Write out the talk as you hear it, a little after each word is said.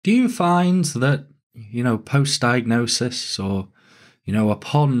Do you find that, post-diagnosis or,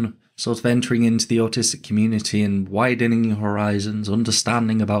 upon sort of entering into the autistic community and widening your horizons,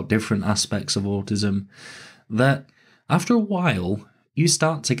 understanding about different aspects of autism, that after a while, you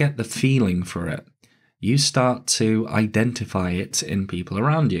start to get the feeling for it. You start to identify it in people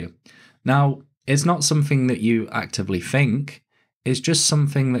around you. Now, it's not something that you actively think. It's just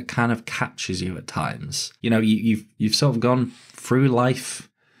something that kind of catches you at times. You've sort of gone through life.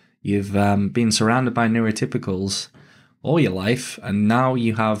 You've been surrounded by neurotypicals all your life, and now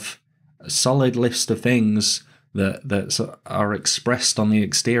you have a solid list of things that are expressed on the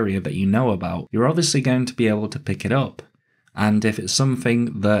exterior that you know about. You're obviously going to be able to pick it up. And if it's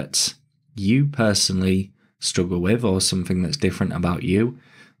something that you personally struggle with, or something that's different about you,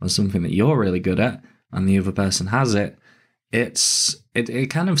 or something that you're really good at, and the other person has it, it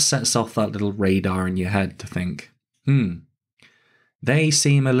kind of sets off that little radar in your head to think, they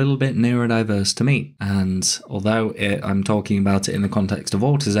seem a little bit neurodiverse to me. And although I'm talking about it in the context of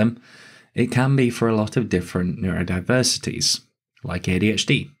autism, it can be for a lot of different neurodiversities, like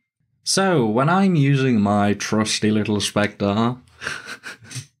ADHD. So when I'm using my trusty little SpecDar,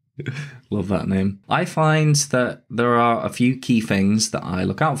 love that name, I find that there are a few key things that I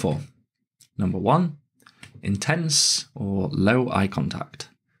look out for. Number one, intense or low eye contact.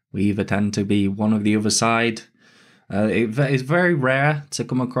 We either tend to be one of the other side. It's very rare to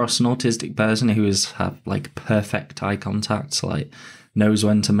come across an autistic person who have like perfect eye contact, like knows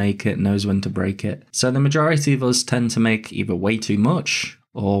when to make it, knows when to break it. So the majority of us tend to make either way too much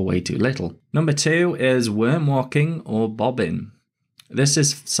or way too little. Number two is worm walking or bobbing. This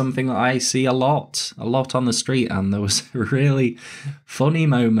is something that I see a lot on the street, and there was a really funny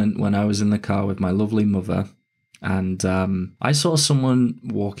moment when I was in the car with my lovely mother, and I saw someone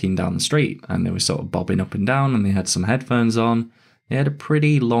walking down the street, and they were sort of bobbing up and down, and they had some headphones on. They had a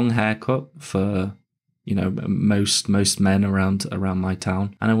pretty long haircut for, most men around my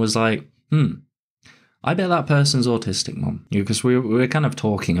town, and I was like, I bet that person's autistic, Mum. Because we were kind of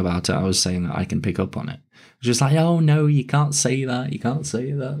talking about it. I was saying that I can pick up on it. Just like, oh no, you can't say that. You can't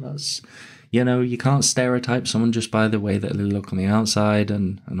say that. That's, you can't stereotype someone just by the way that they look on the outside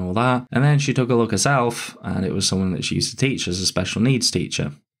and all that. And then she took a look herself, and it was someone that she used to teach as a special needs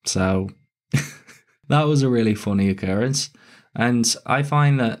teacher. So that was a really funny occurrence. And I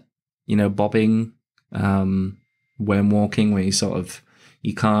find that, bobbing, when walking, where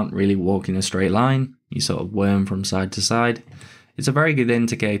you can't really walk in a straight line, you sort of worm from side to side. It's a very good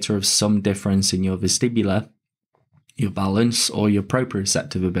indicator of some difference in your vestibular, your balance, or your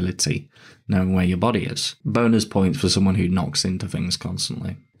proprioceptive ability, knowing where your body is. Bonus points for someone who knocks into things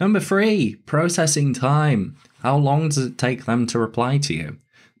constantly. Number three, processing time. How long does it take them to reply to you?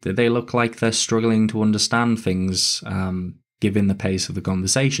 Do they look like they're struggling to understand things, given the pace of the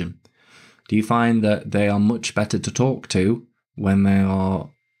conversation? Do you find that they are much better to talk to when they are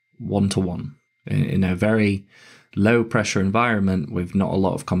one-to-one in a very low pressure environment with not a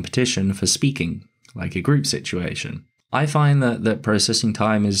lot of competition for speaking, like a group situation? I find that processing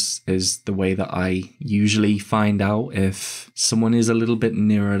time is the way that I usually find out if someone is a little bit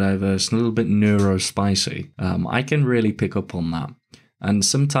neurodiverse, a little bit neurospicy. I can really pick up on that. And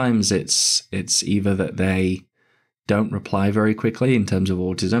sometimes it's either that they don't reply very quickly in terms of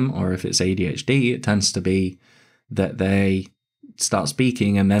autism, or if it's ADHD, it tends to be that they start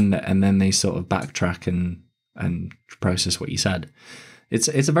speaking and then they sort of backtrack and process what you said. It's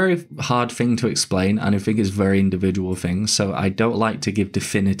a very hard thing to explain, and I think it's a very individual thing, so I don't like to give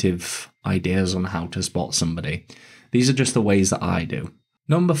definitive ideas on how to spot somebody. These are just the ways that I do.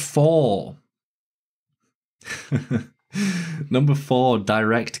 Number four. Number four,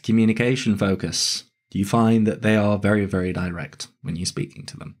 direct communication focus. Do you find that they are very, very direct when you're speaking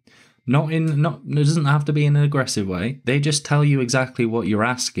to them? It doesn't have to be in an aggressive way. They just tell you exactly what you're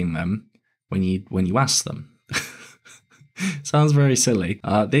asking them when you ask them. Sounds very silly.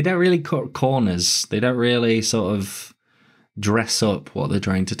 They don't really cut corners. They don't really sort of dress up what they're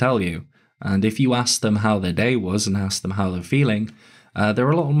trying to tell you. And if you ask them how their day was and ask them how they're feeling, they're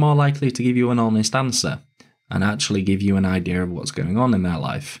a lot more likely to give you an honest answer and actually give you an idea of what's going on in their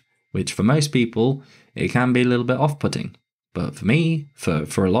life, which for most people, it can be a little bit off-putting. But for me,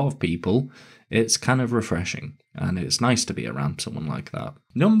 for a lot of people, it's kind of refreshing, and it's nice to be around someone like that.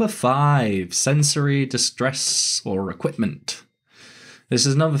 Number five, sensory distress or equipment. This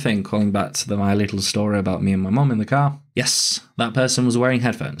is another thing, calling back to my little story about me and my mum in the car. Yes, that person was wearing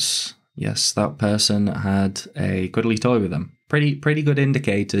headphones. Yes, that person had a cuddly toy with them. Pretty good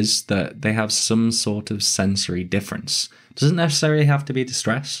indicators that they have some sort of sensory difference. Doesn't necessarily have to be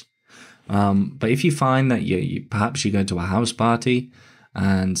distress. But if you find that you perhaps you go to a house party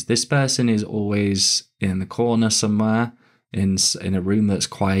And this person is always in the corner somewhere, in a room that's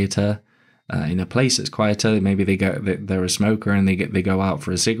quieter, in a place that's quieter. Maybe they're a smoker and they go out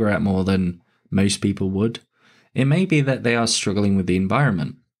for a cigarette more than most people would. It may be that they are struggling with the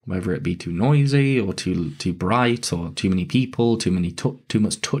environment, whether it be too noisy or too bright or too many people, too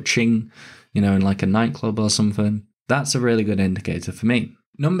much touching, in like a nightclub or something. That's a really good indicator for me.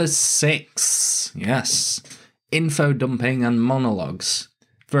 Number 6, yes, info dumping and monologues.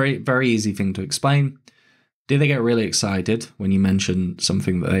 Very, very easy thing to explain. Do they get really excited when you mention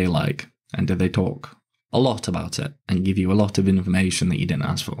something that they like? And do they talk a lot about it and give you a lot of information that you didn't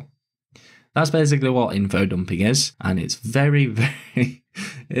ask for? That's basically what info dumping is. And it's very,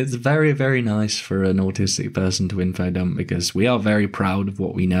 very, very nice for an autistic person to info dump, because we are very proud of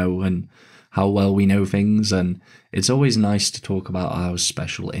what we know and how well we know things. And it's always nice to talk about our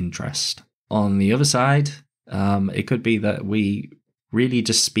special interest. On the other side, it could be that we really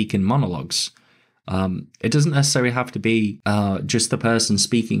just speak in monologues. It doesn't necessarily have to be just the person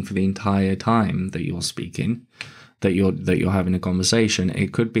speaking for the entire time that you're speaking, that you're having a conversation.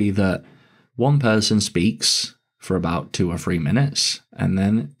 It could be that one person speaks for about 2 or 3 minutes, and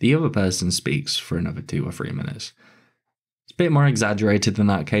then the other person speaks for another 2 or 3 minutes. It's a bit more exaggerated than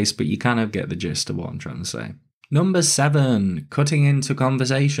that case, but you kind of get the gist of what I'm trying to say. Number 7, cutting into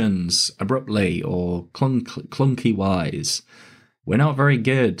conversations abruptly or clunky wise. We're not very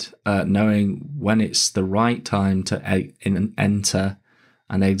good at knowing when it's the right time to enter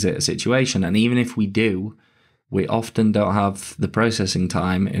and exit a situation. And even if we do, we often don't have the processing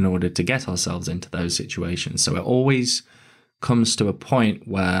time in order to get ourselves into those situations. So it always comes to a point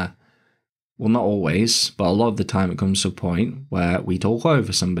where, well, not always, but a lot of the time it comes to a point where we talk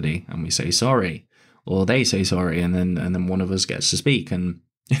over somebody and we say sorry, or they say sorry, and then one of us gets to speak. And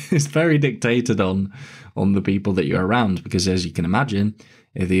it's very dictated on the people that you're around, because as you can imagine,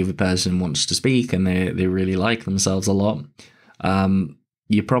 if the other person wants to speak and they really like themselves a lot,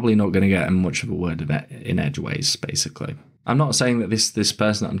 you're probably not going to get much of a word in edgeways, basically. I'm not saying that this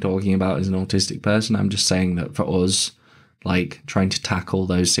person that I'm talking about is an autistic person. I'm just saying that for us, like trying to tackle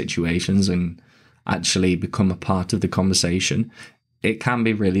those situations and actually become a part of the conversation, it can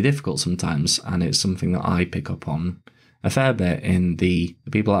be really difficult sometimes. And it's something that I pick up on a fair bit in the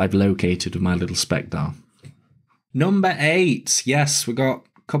people that I've located with my little SpecDar. Number 8. Yes, we got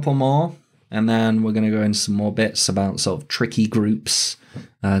a couple more. And then we're going to go into some more bits about sort of tricky groups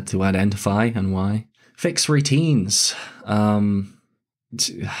to identify and why. Fixed routines.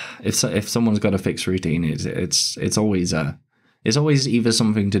 If someone's got a fixed routine, it's always either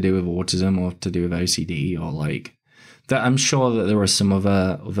something to do with autism or to do with OCD, or like that. I'm sure that there are some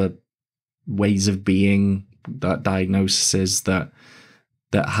other ways of being, that diagnoses that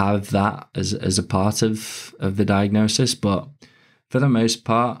have that as a part of the diagnosis, but for the most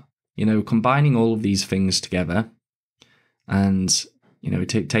part, combining all of these things together and,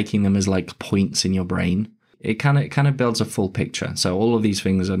 taking them as like points in your brain, it kind of builds a full picture. So all of these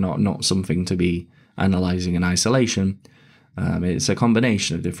things are not something to be analyzing in isolation. It's a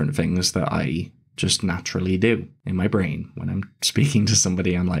combination of different things that I just naturally do in my brain. When I'm speaking to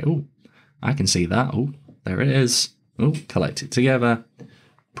somebody, I'm like, oh, I can see that. Oh, there it is. Oh, collect it together.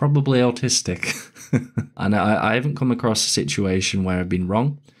 Probably autistic. And I haven't come across a situation where I've been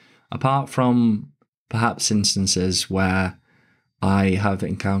wrong, apart from perhaps instances where I have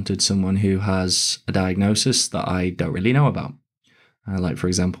encountered someone who has a diagnosis that I don't really know about. Like, for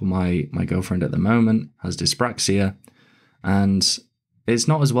example, my girlfriend at the moment has dyspraxia, and it's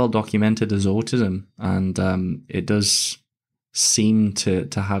not as well documented as autism. And it does seem to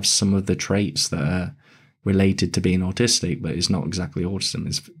have some of the traits that are related to being autistic, but it's not exactly autism.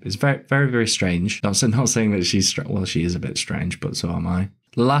 It's very, very, very strange. Not saying that she's well, she is a bit strange, but so am I.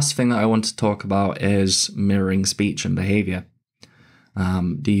 The last thing that I want to talk about is mirroring speech and behaviour.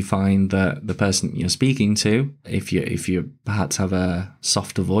 Do you find that the person you're speaking to, if you perhaps have a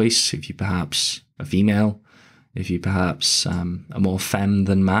softer voice, if you perhaps a female, if you perhaps a more femme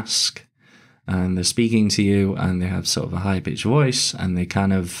than masc, and they're speaking to you and they have sort of a high-pitched voice and they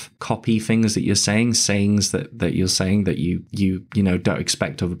kind of copy things that you're saying, sayings that you're saying that you don't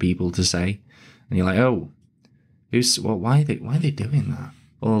expect other people to say, and you're like, oh, why are they doing that?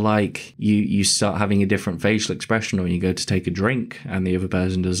 Or like you start having a different facial expression, or you go to take a drink and the other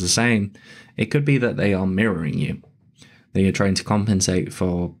person does the same. It could be that they are mirroring you. They are trying to compensate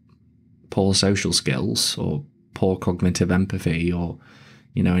for poor social skills or poor cognitive empathy or,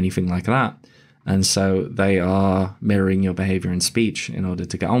 anything like that. And so they are mirroring your behavior and speech in order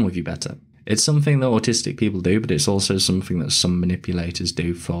to get on with you better. It's something that autistic people do, but it's also something that some manipulators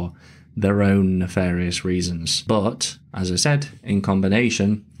do for their own nefarious reasons. But, as I said, in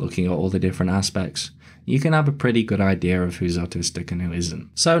combination, looking at all the different aspects, you can have a pretty good idea of who's autistic and who isn't.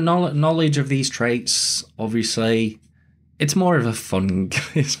 So knowledge of these traits, obviously, it's more of a fun,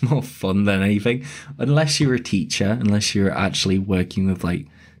 it's more fun than anything. Unless you're a teacher, unless you're actually working with like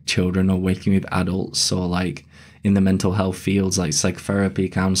children or working with adults or like in the mental health fields like psychotherapy,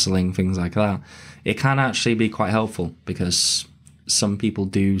 counselling, things like that, it can actually be quite helpful because some people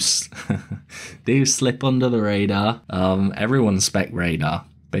do slip under the radar. Everyone's SpecDar,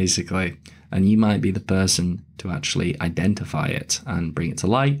 basically. And you might be the person to actually identify it and bring it to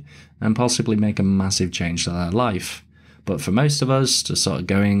light and possibly make a massive change to their life. But for most of us, just sort of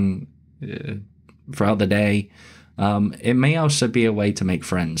going throughout the day, it may also be a way to make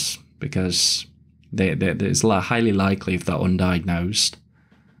friends because it's highly likely if they're undiagnosed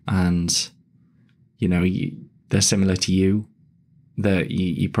and, you know, they're similar to you, that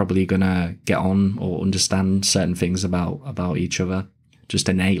you're probably going to get on or understand certain things about each other just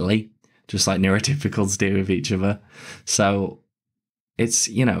innately, just like neurotypicals do with each other. So it's,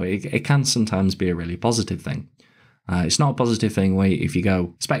 you know, it can sometimes be a really positive thing. It's not a positive thing where if you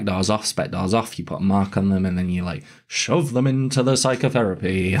go, SpecDar's off, you put a mark on them and then you like shove them into the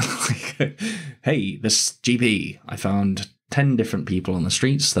psychotherapy. Like, hey, this GP, I found 10 different people on the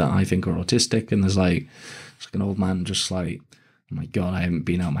streets that I think are autistic. And there's like an old man just like, oh my God, I haven't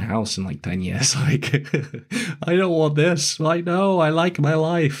been out of my house in like 10 years. Like, I don't want this. Like, no, I like my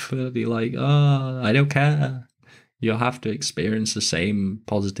life. And I'd be like, oh, I don't care. You'll have to experience the same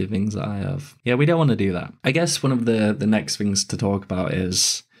positive things that I have. Yeah, we don't want to do that. I guess one of the next things to talk about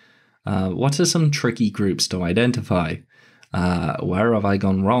is what are some tricky groups to identify? Where have I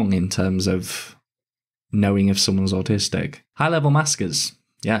gone wrong in terms of knowing if someone's autistic? High-level maskers.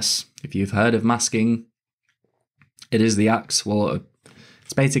 Yes, if you've heard of masking, it is the act. Well,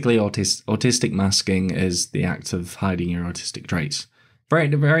 it's basically autistic masking is the act of hiding your autistic traits.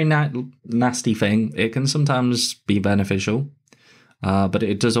 Very nasty thing. It can sometimes be beneficial, but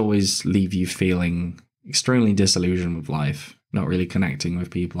it does always leave you feeling extremely disillusioned with life, not really connecting with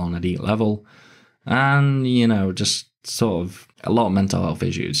people on a deep level, and, you know, just sort of a lot of mental health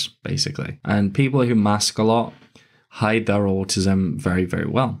issues, basically. And people who mask a lot hide their autism very, very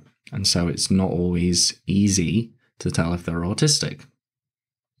well. And so it's not always easy to tell if they're autistic.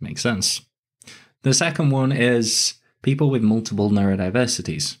 Makes sense. The second one is people with multiple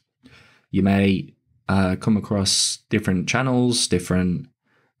neurodiversities. You may come across different channels, different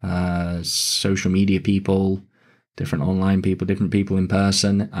social media people, different online people, different people in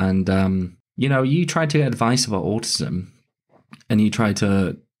person. And, you know, you try to get advice about autism and you try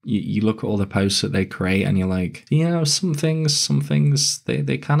to, you look at all the posts that they create and you're like, you know, some things,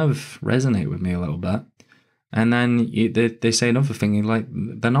 they kind of resonate with me a little bit. And then they say another thing, you're like,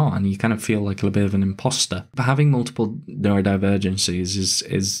 they're not, and you kind of feel like a little bit of an imposter. But having multiple neurodivergencies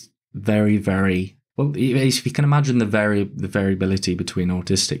is very, very, well, if you can imagine the variability between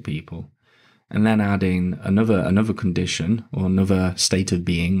autistic people, and then adding another condition or another state of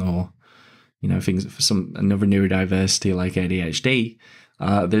being, or, you know, things for another neurodiversity like ADHD,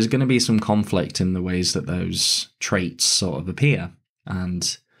 there's going to be some conflict in the ways that those traits sort of appear.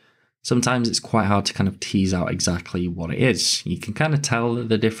 And sometimes it's quite hard to kind of tease out exactly what it is. You can kind of tell that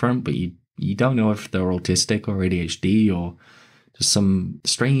they're different, but you don't know if they're autistic or ADHD or just some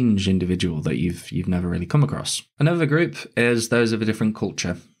strange individual that you've never really come across. Another group is those of a different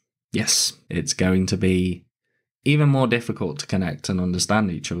culture. Yes, it's going to be even more difficult to connect and understand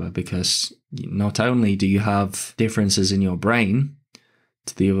each other because not only do you have differences in your brain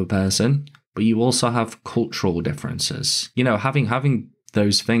to the other person, but you also have cultural differences. You know, having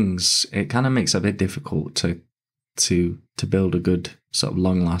those things, it kind of makes it a bit difficult to build a good sort of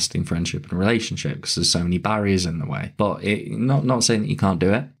long-lasting friendship and relationship because there's so many barriers in the way. But not saying that you can't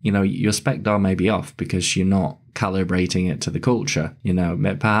do it. You know, your SpecDar may be off because you're not calibrating it to the culture. You know,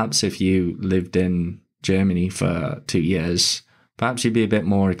 perhaps if you lived in Germany for 2 years, perhaps you'd be a bit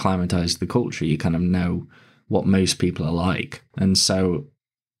more acclimatized to the culture. You kind of know what most people are like. And so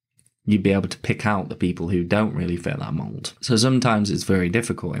you'd be able to pick out the people who don't really fit that mold. So sometimes it's very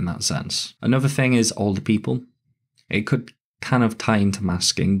difficult in that sense. Another thing is older people. It could kind of tie into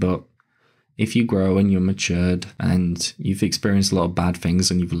masking, but if you grow and you're matured and you've experienced a lot of bad things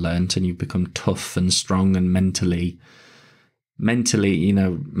and you've learned and you've become tough and strong and mentally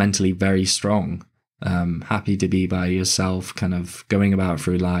very strong, happy to be by yourself, kind of going about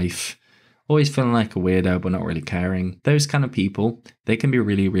through life, always feeling like a weirdo but not really caring. Those kind of people, they can be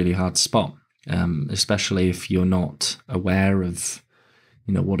really, really hard to spot, especially if you're not aware of,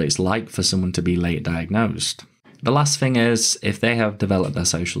 you know, what it's like for someone to be late diagnosed. The last thing is, if they have developed their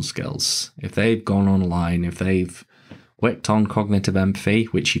social skills, if they've gone online, if they've worked on cognitive empathy,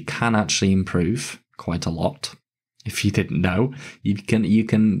 which you can actually improve quite a lot. If you didn't know, you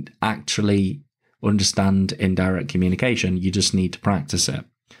can actually understand indirect communication. You just need to practice it,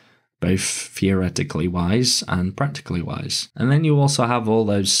 both theoretically wise and practically wise. And then you also have all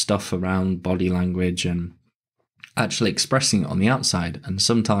those stuff around body language and actually expressing it on the outside. And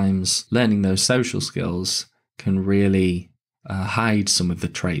sometimes learning those social skills can really hide some of the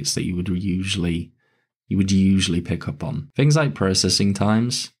traits that you would usually pick up on. Things like processing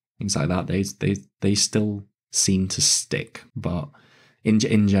times, things like that, they still seem to stick, but in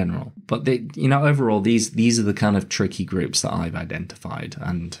general. But overall, these are the kind of tricky groups that I've identified.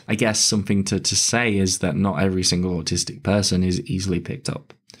 And I guess something to say is that not every single autistic person is easily picked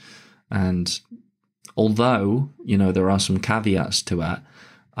up. And although, there are some caveats to it,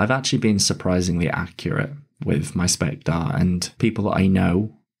 I've actually been surprisingly accurate with my SpecDar, and people that I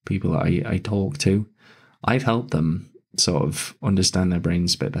know, people that I talk to, I've helped them sort of understand their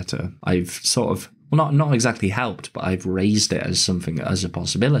brains a bit better. I've sort of, well, not exactly helped, but I've raised it as something, as a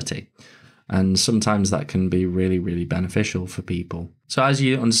possibility. And sometimes that can be really, really beneficial for people. So as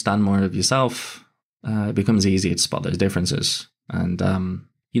you understand more of yourself, it becomes easier to spot those differences. And,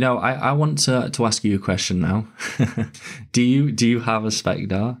 I want to ask you a question now. Do you have a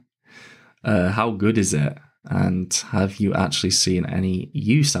SpecDar? How good is it? And have you actually seen any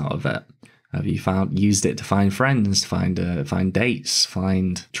use out of it? Have you used it to find friends, find dates,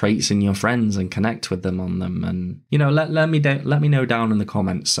 find traits in your friends, and connect with them on them? And let me know down in the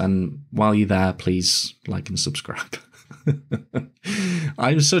comments. And while you're there, please like and subscribe.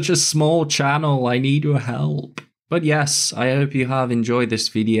 I'm such a small channel. I need your help. But yes, I hope you have enjoyed this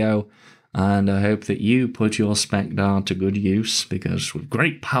video, and I hope that you put your SpecDar to good use, because with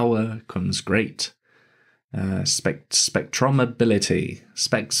great power comes great spectrumability.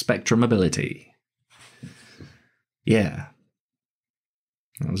 Yeah,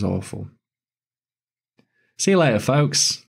 that was awful. See you later, folks.